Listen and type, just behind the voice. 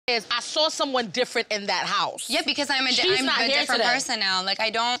is I saw someone different in that house. Yeah, because I'm a different person now. Like, I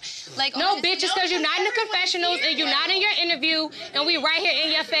don't, like... No, bitch, it's because you're not in the confessionals and you're not in your interview and we right here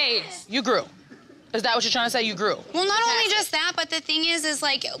in your face. You grew. Is that what you're trying to say? You grew? Well, not only just that, but the thing is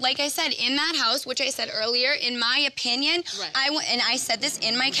like I said, in that house, which I said earlier, in my opinion, and I said this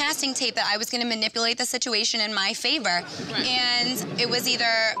in my casting tape, that I was going to manipulate the situation in my favor. And it was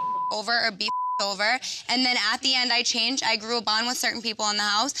either over or be over. And then at the end, I changed. I grew a bond with certain people in the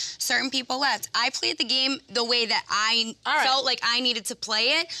house. Certain people left. I played the game the way that I felt like I needed to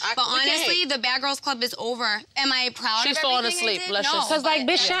play it. But honestly, the Bad Girls Club is over. Am I proud She's of falling everything asleep. I did? Let's No, just... Because, like,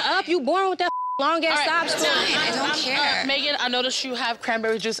 bitch, shut up. You born with that long-ass sob story. I don't care. Megan, I noticed you have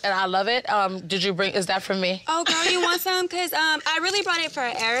cranberry juice, and I love it. Did you bring... Is that for me? Oh, girl, you want some? Because I really brought it for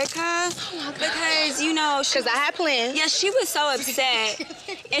Erica. Because, you know... Because I had plans. Yeah, she was so upset.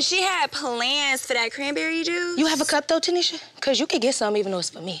 And she had plans for that cranberry juice. You have a cup, though, Tanisha? Because you could get some even though it's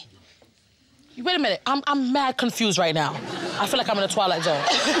for me. Wait a minute. I'm mad confused right now. I feel like I'm in a Twilight Zone.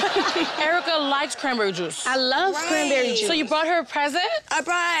 Erica likes cranberry juice. I love cranberry juice. So you brought her a present? I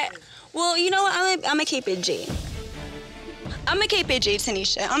brought... Well, you know what? I'm gonna keep it G. I'm gonna keep it G,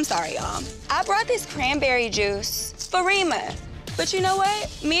 Tanisha. I'm sorry, y'all. I brought this cranberry juice for Rima. But you know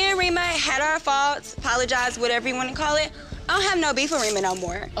what? Me and Rima had our faults, apologize, whatever you want to call it. I don't have no beef with Rima no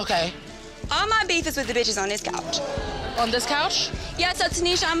more. Okay. All my beef is with the bitches on this couch. On this couch? Yeah, so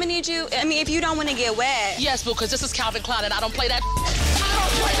Tanisha, I'm gonna need you, I mean, if you don't want to get wet. Yes, boo, because this is Calvin Klein and I don't play that. I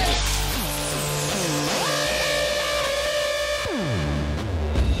don't play that.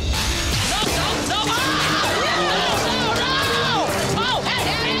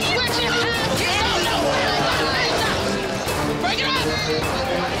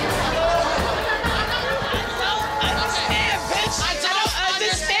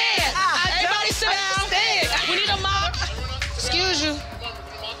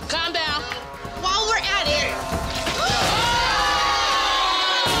 Calm down. While we're at it.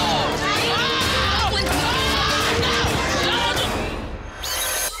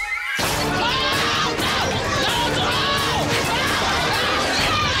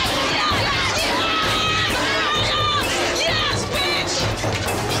 Yes, bitch!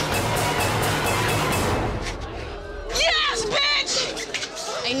 Yes, bitch!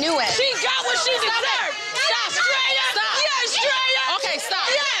 I knew it. She got what she deserved. Stop. Stop. Yes, Straya. Okay, stop.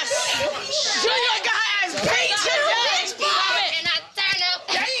 Yes. Julia guys, beat you. Stop it. And I turn up.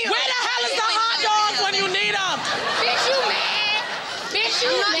 Where the hell is the hot dogs when you need them? Bitch, you mad. Bitch,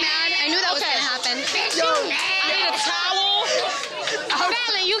 you I'm not mad. mad. I knew that was gonna happen. Bitch, you mad. I need a towel.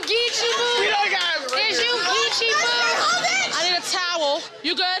 Fallon, you Geechee, boo? We don't got it. Is you Geechee, boo? I need a towel.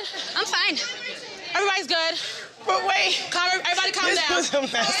 You good? I'm fine. Everybody's good. But wait. Everybody calm down. This was a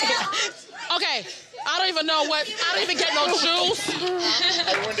mess. Okay. I don't even know what. I don't even get no juice.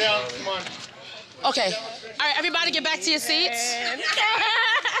 Everyone down. Come on. Okay. All right, everybody get back to your seats. Damn,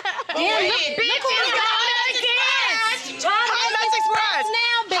 look, bitch, it's going again. Hot Mess Express.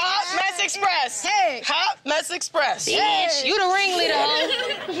 Now, bitch. Hot Mess Express. Hey. Hot Mess Express. Bitch, you the ringleader, ho.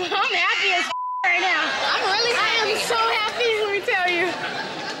 I'm happy as right now.